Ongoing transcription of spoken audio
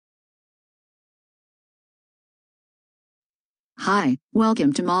Hi,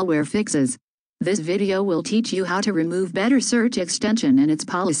 welcome to Malware Fixes. This video will teach you how to remove Better Search extension and its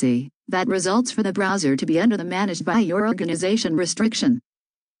policy that results for the browser to be under the managed by your organization restriction.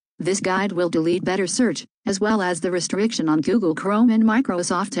 This guide will delete Better Search, as well as the restriction on Google Chrome and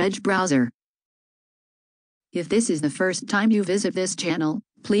Microsoft Edge browser. If this is the first time you visit this channel,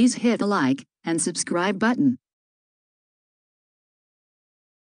 please hit the like and subscribe button.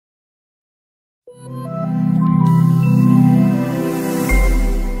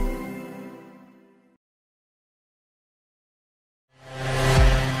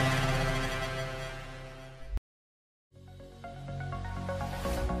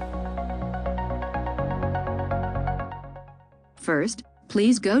 First,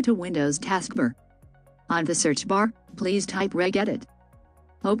 please go to Windows taskbar. On the search bar, please type regedit.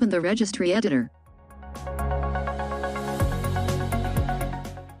 Open the Registry editor.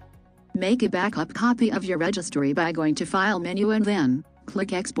 Make a backup copy of your registry by going to File menu and then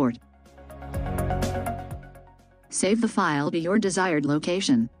click Export. Save the file to your desired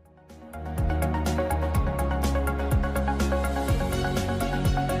location.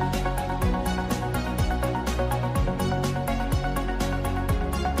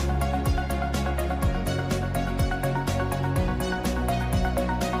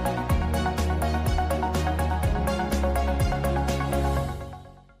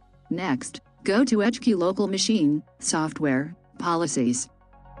 Next, go to HQ Local Machine, Software, Policies.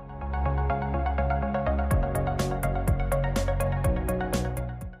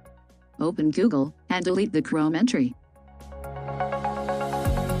 Open Google and delete the Chrome entry.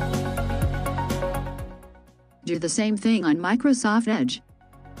 Do the same thing on Microsoft Edge.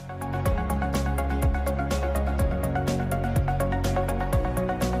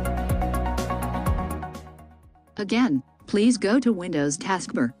 Again, please go to Windows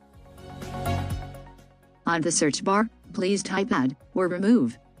taskbar. On the search bar, please type Add or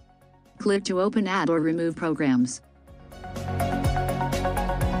Remove. Click to open Add or Remove programs.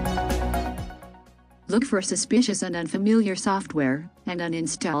 Look for suspicious and unfamiliar software and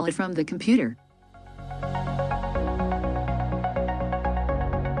uninstall it from the computer.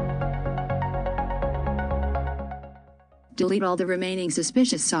 Delete all the remaining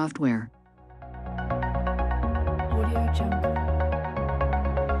suspicious software.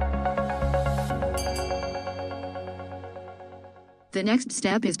 The next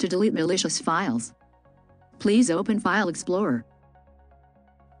step is to delete malicious files. Please open File Explorer.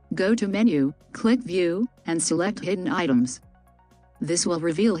 Go to Menu, click View, and select Hidden Items. This will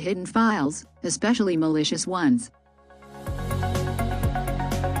reveal hidden files, especially malicious ones.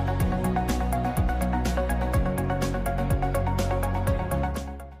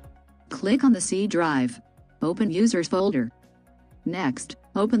 Click on the C drive. Open Users folder. Next,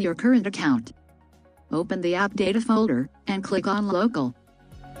 open your current account. Open the App Data folder, and click on Local.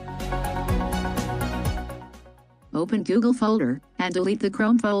 Open Google folder, and delete the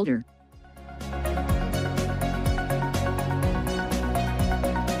Chrome folder.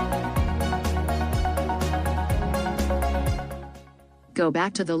 Go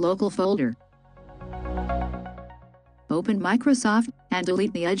back to the Local folder. Open Microsoft, and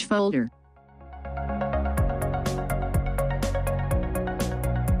delete the Edge folder.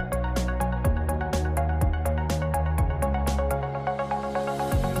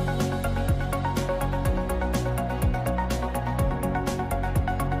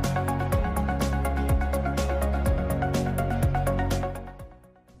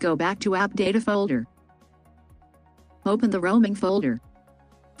 Go back to App Data folder. Open the Roaming folder.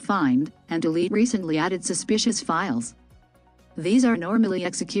 Find and delete recently added suspicious files. These are normally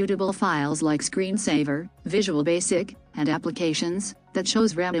executable files like Screensaver, Visual Basic, and applications that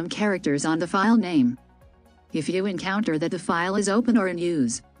shows random characters on the file name. If you encounter that the file is open or in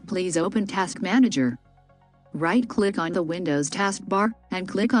use, please open Task Manager. Right-click on the Windows taskbar and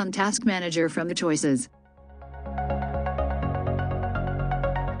click on Task Manager from the choices.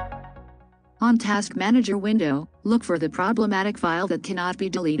 On Task Manager window, look for the problematic file that cannot be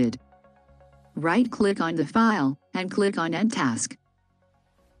deleted. Right-click on the file, and click on End Task.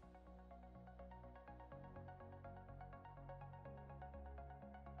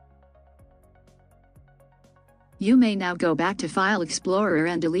 You may now go back to File Explorer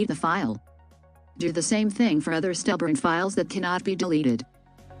and delete the file. Do the same thing for other stubborn files that cannot be deleted.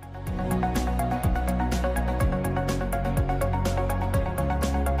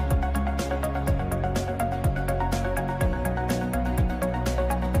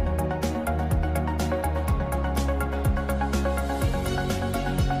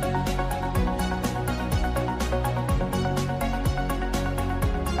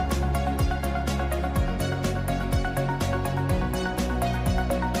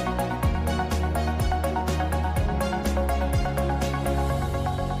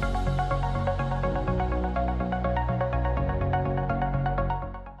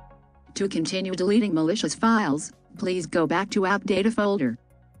 To continue deleting malicious files, please go back to App Data folder.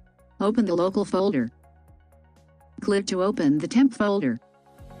 Open the local folder. Click to open the temp folder.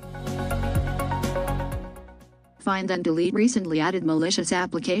 Find and delete recently added malicious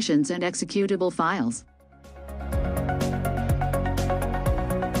applications and executable files.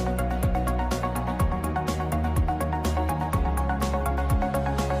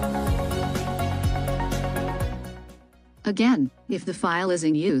 Again, if the file is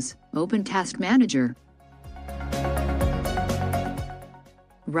in use, open Task Manager.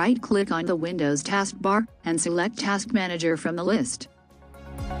 Right-click on the Windows taskbar and select Task Manager from the list.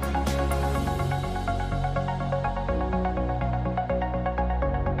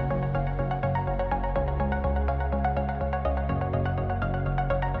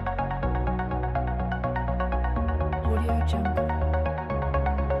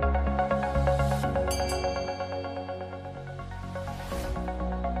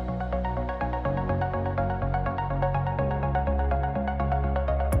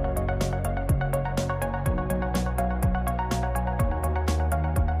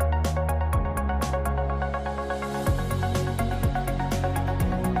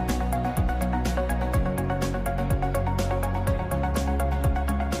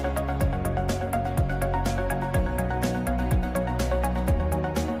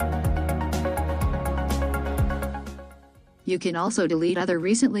 You can also delete other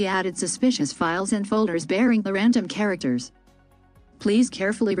recently added suspicious files and folders bearing the random characters. Please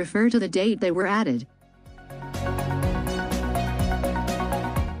carefully refer to the date they were added.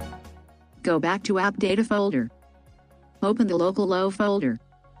 Go back to App Data folder. Open the local low folder.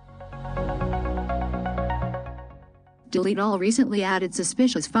 Delete all recently added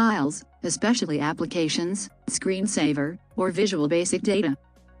suspicious files, especially applications, screensaver, or Visual Basic data.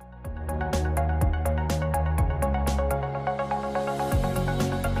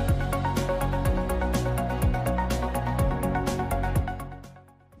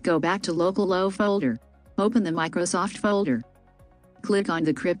 Go back to local low folder. Open the Microsoft folder. Click on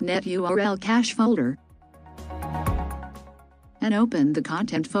the CryptNet URL cache folder and open the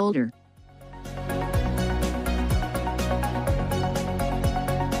content folder.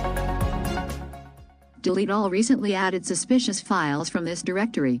 Delete all recently added suspicious files from this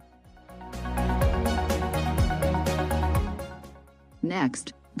directory.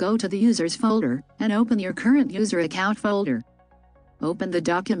 Next, go to the Users folder and open your current user account folder. Open the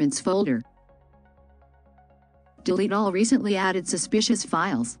Documents folder. Delete all recently added suspicious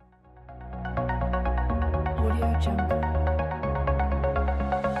files.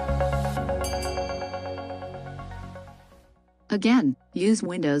 Again, use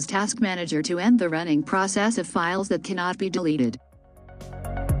Windows Task Manager to end the running process of files that cannot be deleted.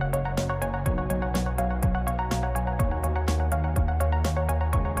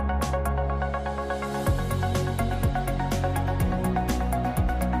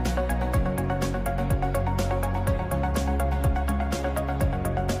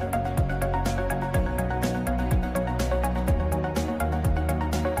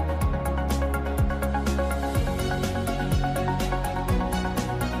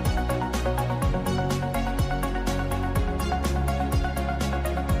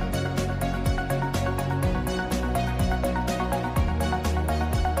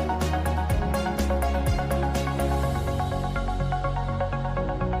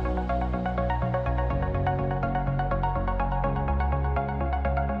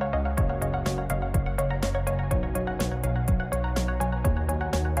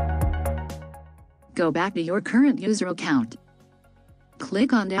 Go back to your current user account.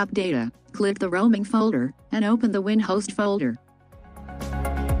 Click on App Data, click the Roaming folder, and open the WinHost folder.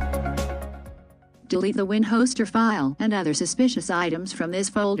 Delete the WinHoster file and other suspicious items from this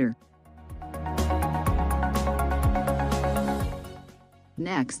folder.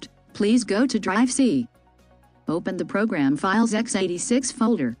 Next, please go to Drive C. Open the Program Files x86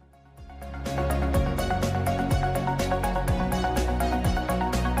 folder.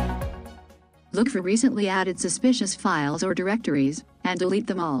 Look for recently added suspicious files or directories, and delete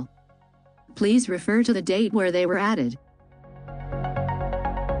them all. Please refer to the date where they were added.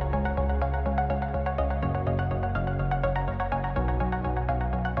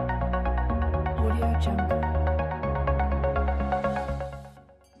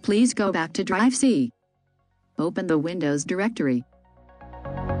 Please go back to Drive C. Open the Windows directory.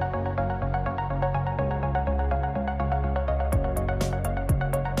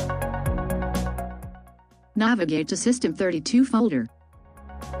 Navigate to System32 folder.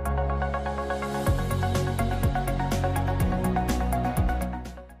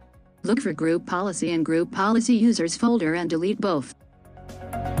 Look for Group Policy and Group Policy Users folder and delete both.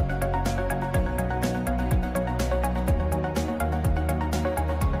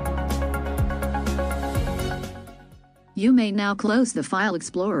 You may now close the File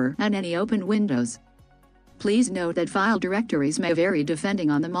Explorer and any open windows. Please note that file directories may vary depending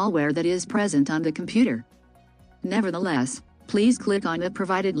on the malware that is present on the computer. Nevertheless, please click on the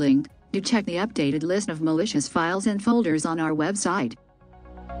provided link to check the updated list of malicious files and folders on our website.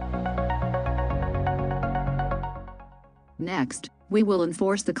 Next, we will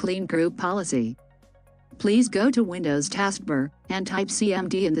enforce the clean group policy. Please go to Windows taskbar and type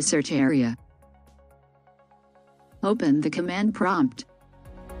CMD in the search area. Open the command prompt.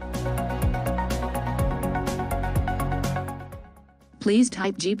 Please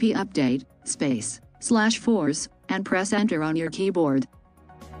type gp update /force and press enter on your keyboard.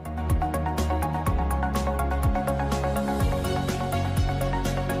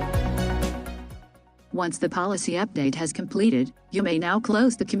 Once the policy update has completed, you may now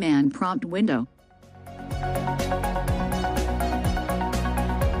close the command prompt window.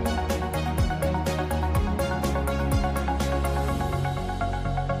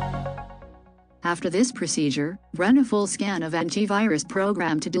 After this procedure, run a full scan of antivirus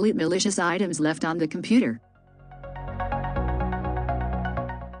program to delete malicious items left on the computer.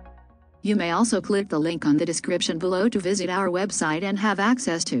 You may also click the link on the description below to visit our website and have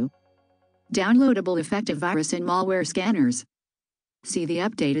access to downloadable effective virus and malware scanners. See the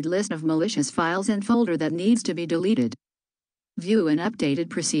updated list of malicious files and folder that needs to be deleted. View an updated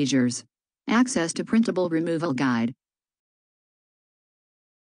procedures. Access to printable removal guide.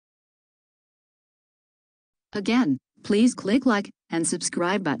 Again, please click like and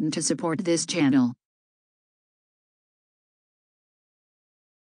subscribe button to support this channel.